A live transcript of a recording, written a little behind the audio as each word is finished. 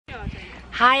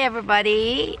Hi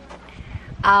everybody.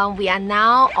 We are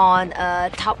now on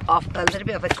top of a little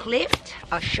bit of a cliff.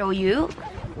 I'll show you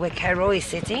where Carol is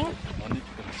sitting.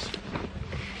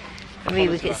 Maybe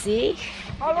we can see.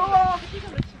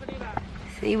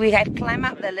 See, we have climbed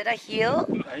up the little hill.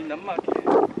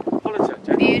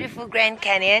 Beautiful Grand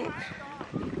Canyon.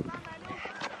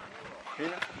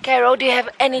 Carol, do you have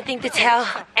anything to tell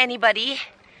anybody?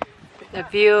 The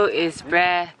view is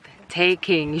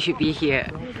breathtaking. You should be here.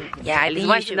 Yeah, It's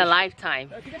once in a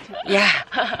lifetime. Yeah,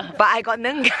 but I got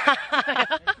nung.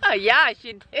 Yeah,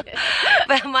 she did.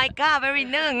 But my car very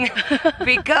nung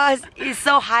because it's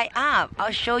so high up.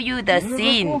 I'll show you the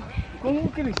scene.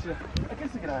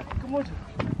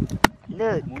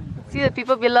 Look. See the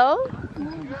people below?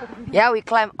 Yeah, we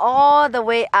climbed all the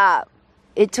way up.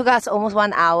 It took us almost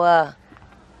 1 hour.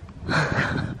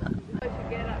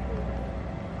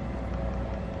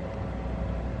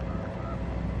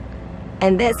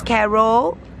 And that's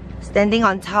Carol standing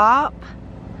on top.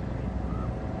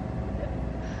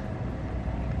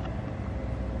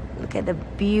 Look at the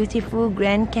beautiful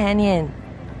Grand Canyon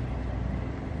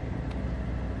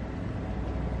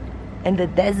and the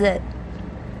desert.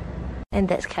 And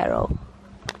that's Carol.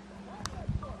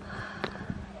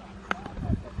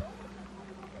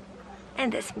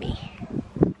 And that's me.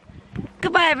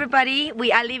 Goodbye everybody.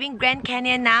 We are leaving Grand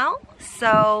Canyon now.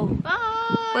 So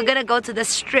we're gonna go to the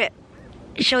strip.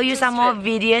 Show you some more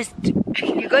videos.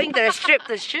 You're going to the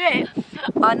strip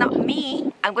or not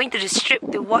me. I'm going to the strip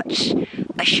to watch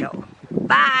a show.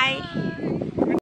 Bye.